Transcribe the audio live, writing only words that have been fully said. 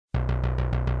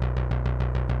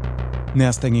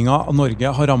Nedstenginga av Norge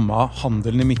har rammet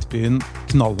handelen i midtbyen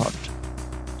knallhardt.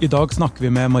 I dag snakker vi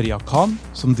med Maria Can,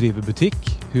 som driver butikk.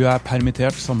 Hun er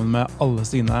permittert sammen med alle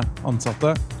sine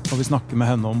ansatte, og vi snakker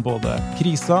med henne om både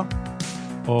krisa,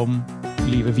 om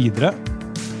livet videre,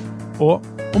 og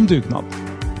om dugnad.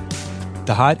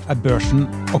 Dette er Børsen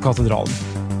og Katedralen.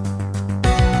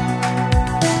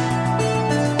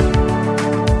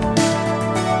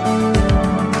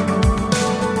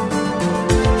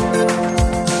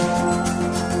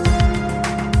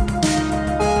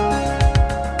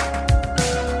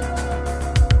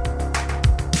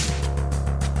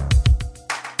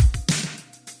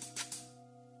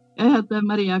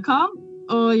 Maria Can,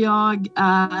 och jag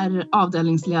är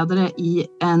avdelningsledare i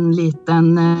en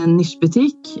liten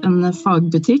nischbutik, en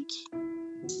fagbutik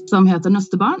som heter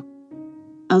Nøstebarn.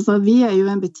 Alltså vi är ju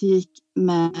en butik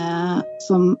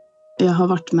som jag har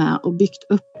varit med och byggt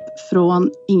upp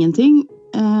från ingenting.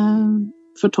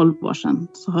 För 12 år sedan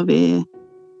så har vi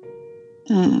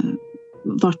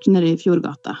varit nere i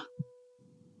Fjordgata.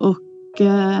 Och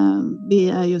vi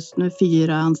är just nu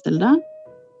 4 anställda.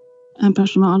 En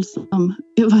personal som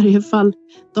i varje fall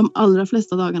de allra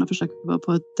flesta dagarna försöker vara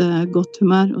på ett gott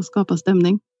humör och skapa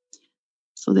stämning.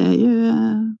 Så det är ju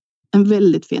en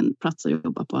väldigt fin plats att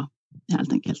jobba på,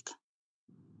 helt enkelt.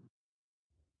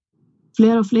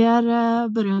 Fler och fler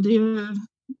började ju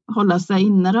hålla sig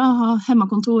inne och ha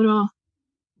hemmakontor och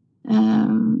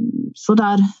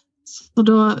sådär. Så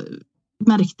då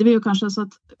märkte vi ju kanske så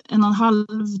att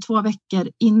 1,5-2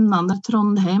 veckor innan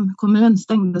Trondheim kommun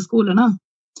stängde skolorna,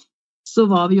 så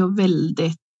var vi ju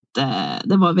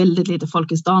det var väldigt lite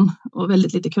folk i stan och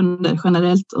väldigt lite kunder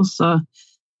generellt, och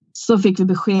så fick vi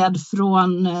besked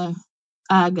från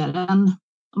ägaren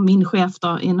och min chef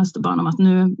då i Nøstebarn om att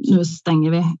nu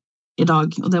stänger vi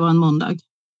idag, och det var en måndag.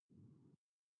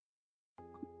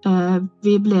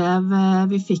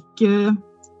 Vi fick ju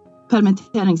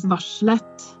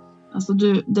permitteringsvarslet.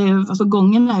 Alltså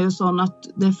gången är ju sån att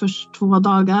det är först 2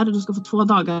 dagar, du ska få 2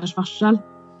 dagars varsel.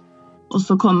 Och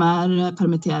så kommer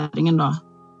permitteringen då.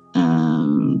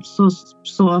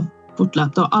 Så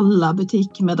fortlöpte, och alla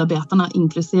butikkmedarbetarna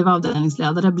inklusive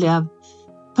avdelningsledare blev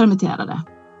permitterade.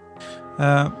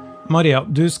 Maria,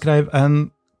 du skrev en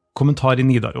kommentar i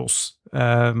Nidaros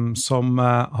som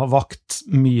har vakt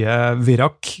mye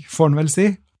virak, får man vel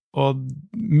si. Og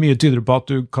mye tyder på at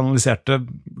du kanaliserte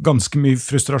ganske mye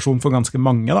frustrasjon for ganske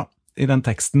mange da, i den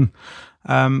teksten.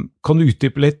 Kan du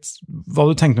utdype litt hva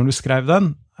du tenkte når du skrev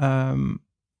den?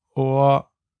 Og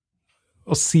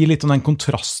si litt om den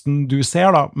kontrasten du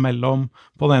ser da, mellom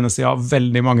på den ene siden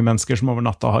veldig mange mennesker som over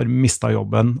natta har mistet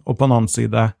jobben, og på den andre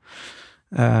side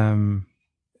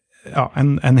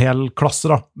en hel klasse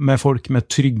da, med folk med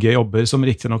trygge jobber som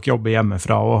riktig nok jobber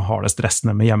hjemmefra og har det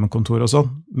stressende med hjemmekontor og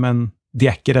sånn, men de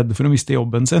er ikke redde for å miste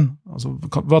jobben sin. Altså,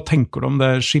 hva tenker du om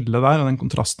det skillet der og den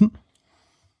kontrasten?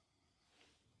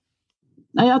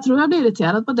 Nej, jag tror jag blir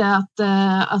irriterad på det att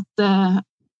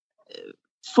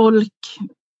folk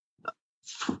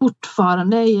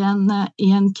fortfarande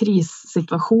i en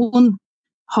krissituation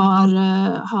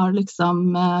har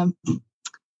liksom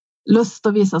lust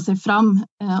att visa sig fram,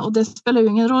 och det spelar ju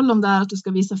ingen roll om det är att du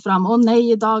ska visa fram, och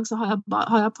nej, idag så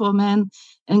har jag på mig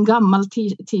en gammal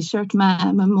t-shirt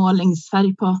med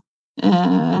målingsfärg på,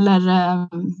 eller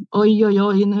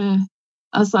oj nu,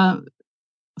 alltså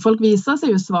folk visar sig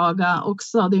ju svaga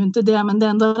också, det är ju inte det, men det är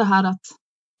ändå det här att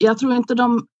jag tror inte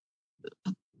de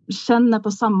känner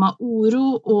på samma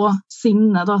oro och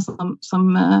sinne då,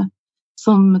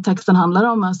 som texten handlar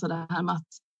om, alltså det här med att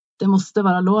det måste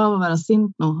vara lov att vara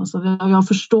sint nu. Alltså jag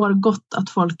förstår gott att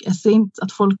folk är sint,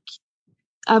 att folk,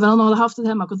 även om de har haft ett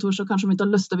hemmakontor, så kanske de inte har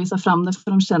lust att visa fram det,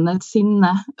 för de känner ett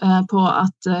sinne på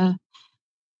att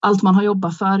allt man har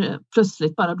jobbat för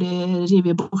plötsligt bara blir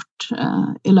rivit bort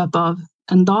i löpet av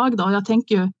en dag då. Jag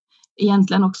tänker ju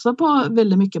egentligen också på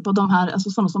väldigt mycket på de här, alltså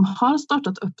sådana som har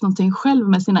startat upp någonting själv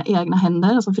med sina egna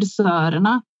händer, alltså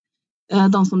frisörerna,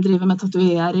 de som driver med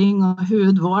tatuering och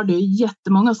hudvård. Det är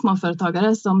jättemånga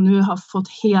småföretagare som nu har fått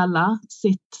hela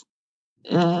sitt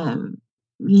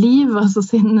liv, alltså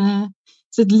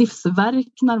sitt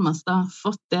livsverk närmast,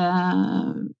 fått det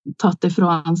tatt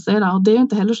ifrån sig då. Och det är ju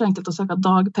inte heller så enkelt att söka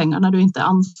dagpengar när du inte är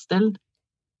anställd.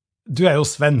 Du är ju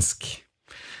svensk.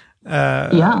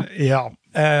 Ja.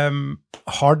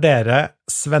 Har dere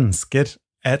svensker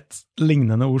ett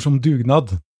lignande ord som dugnad?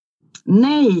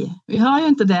 Nej, vi har ju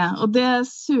inte det, och det är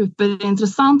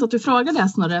superintressant att du frågar det,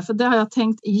 Snorre, för det har jag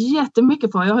tänkt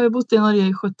jättemycket på. Jag har ju bott i Norge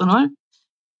i 17 år,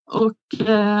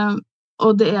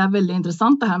 och det är väldigt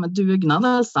intressant det här med dugnad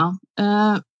alltså.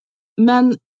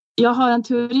 Men jag har en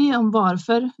teori om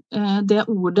varför det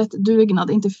ordet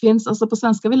dugnad inte finns. Alltså på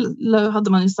svenska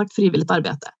hade man ju sagt frivilligt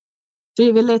arbete.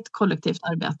 Frivilligt kollektivt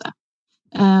arbete.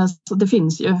 Så det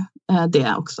finns ju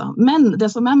det också. Men det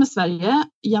som är med Sverige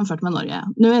jämfört med Norge.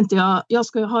 Nu är inte jag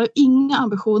har ju inga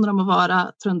ambitioner om att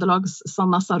vara Trøndelags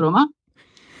Sanna Saroma.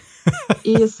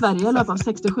 I Sverige i löpet av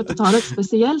 60-70-talet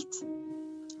speciellt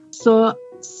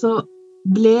så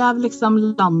blev liksom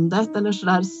landet eller så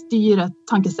där styret,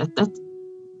 tankesättet,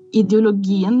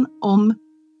 ideologin om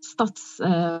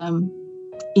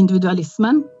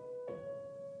statsindividualismen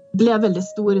blev väldigt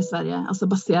stor i Sverige, alltså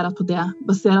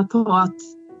baserat på att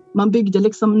man byggde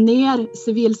liksom ner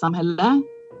civilsamhälle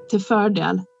till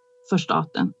fördel för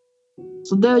staten.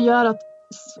 Så det gör att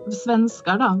vi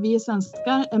svenskar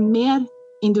är mer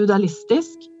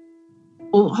individualistisk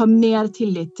och har mer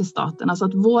tillit till staten. Alltså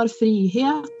att vår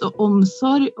frihet och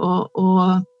omsorg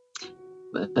och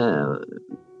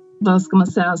vad ska man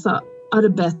säga, alltså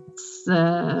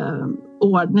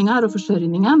arbetsordningar och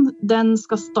försörjningen, den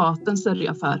ska staten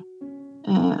sörja för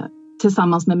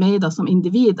tillsammans med mig då, som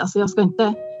individ. Alltså jag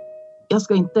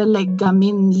ska inte lägga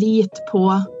min lit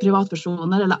på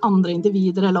privatpersoner eller andra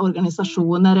individer eller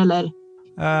organisationer eller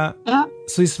ja.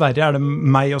 Så i Sverige är det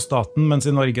mig och staten, men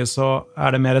i Norge så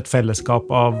är det mer ett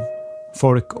fällskap av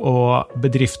folk och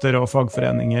bedrifter och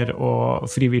fagföreningar och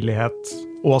frivillighet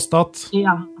och stat.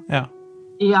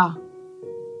 Ja.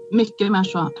 Mycket mer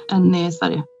så än i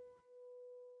Sverige.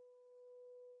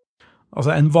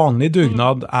 Altså en vanlig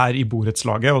dugnad er i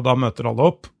borettslaget, og da møter alle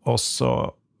opp, og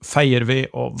så feier vi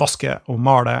og vasker og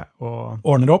maler og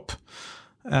ordner opp.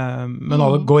 Men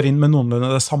alle går inn med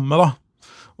noenlunde det samme da,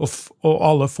 og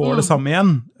alle får det samme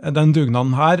igjen. Den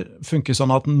dugnaden her funker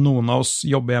sånn at noen av oss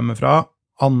jobber hjemmefra,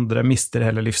 andre mister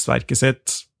hele livsverket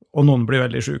sitt, og noen blir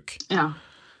veldig syk. Ja.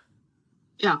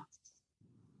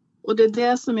 Och det är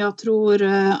det som jag tror,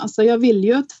 alltså jag vill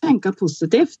ju tänka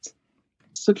positivt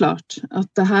såklart,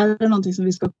 att det här är någonting som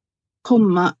vi ska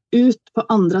komma ut på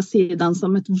andra sidan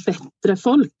som ett bättre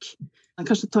folk. Man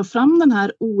kanske tar fram den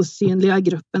här osynliga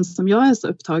gruppen som jag är så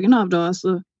upptagen av då,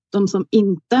 alltså de som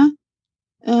inte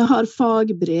har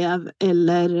fagbrev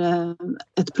eller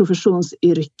ett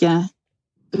professionsyrke,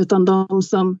 utan de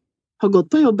som har gått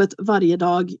på jobbet varje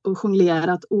dag och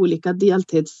jonglerat olika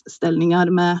deltidsställningar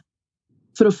med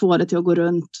för att få det till att gå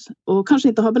runt och kanske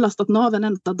inte har belastat nav en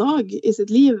enda dag i sitt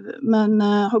liv men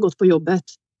har gått på jobbet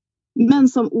men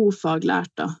som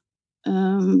ofaglärt då.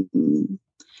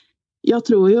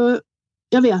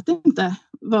 Jag vet inte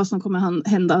vad som kommer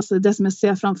hända. Alltså det som jag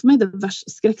ser framför mig, det värsta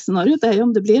skräckscenariot är ju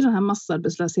om det blir den här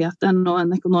massarbetslösheten och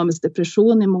en ekonomisk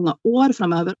depression i många år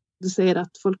framöver. Du säger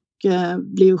att folk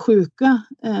blir sjuka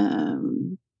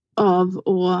av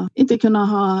att inte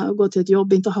kunna gå till ett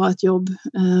jobb, inte ha ett jobb.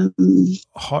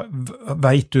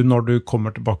 Vet du när du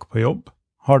kommer tillbaka på jobb?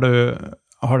 Har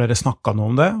dere snakket noe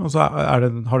om det? Altså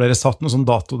har dere satt noen sånn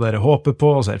dato dere håper på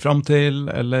og ser fram til,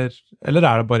 eller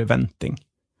er det bare venting?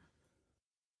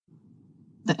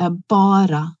 Det är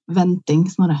bara vänting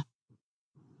snarare.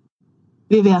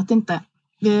 Vi vet inte.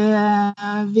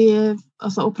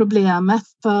 Alltså, och problemet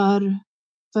för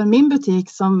min butik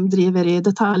som driver i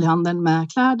detaljhandeln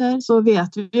med kläder, så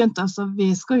vet vi ju inte. Alltså,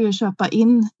 vi ska ju köpa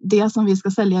in det som vi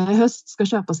ska sälja i höst ska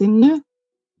köpas in nu.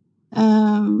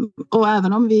 Och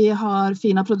även om vi har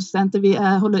fina producenter, vi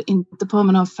håller inte på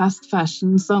med någon fast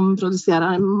fashion som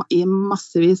producerar i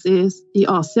massvis i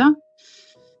Asien.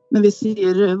 Men vi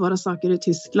syr våra saker i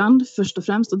Tyskland först och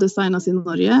främst och designas i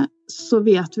Norge, så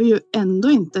vet vi ju ändå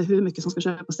inte hur mycket som ska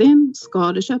köpas in.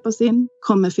 Ska det köpas in?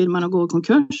 Kommer firman att gå i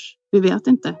konkurs? Vi vet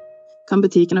inte. Kan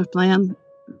butiken öppna igen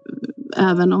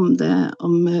även om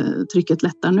trycket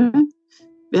lättar nu?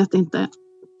 Vet inte.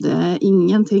 Det är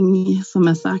ingenting som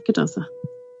är säkert alltså.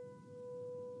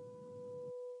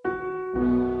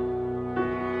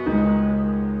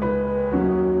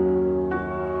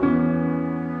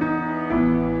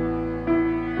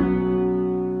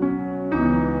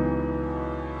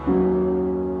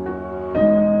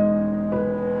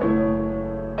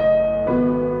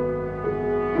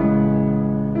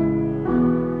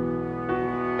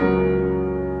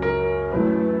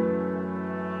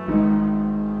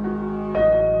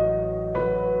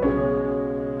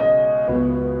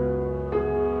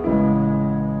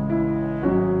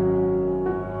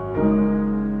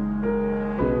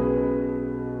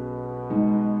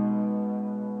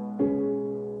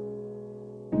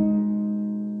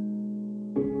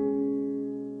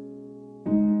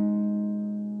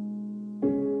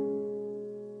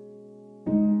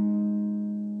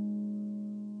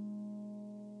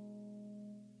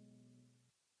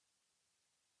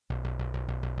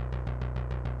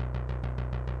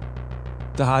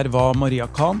 Det her var Maria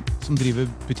Can, som driver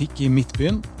butikk i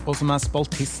Midtbyen, og som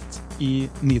spaltist i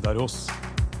Nidaros.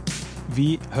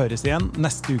 Vi høres igjen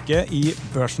neste uke i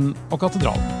Børsen og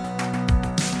Katedralen.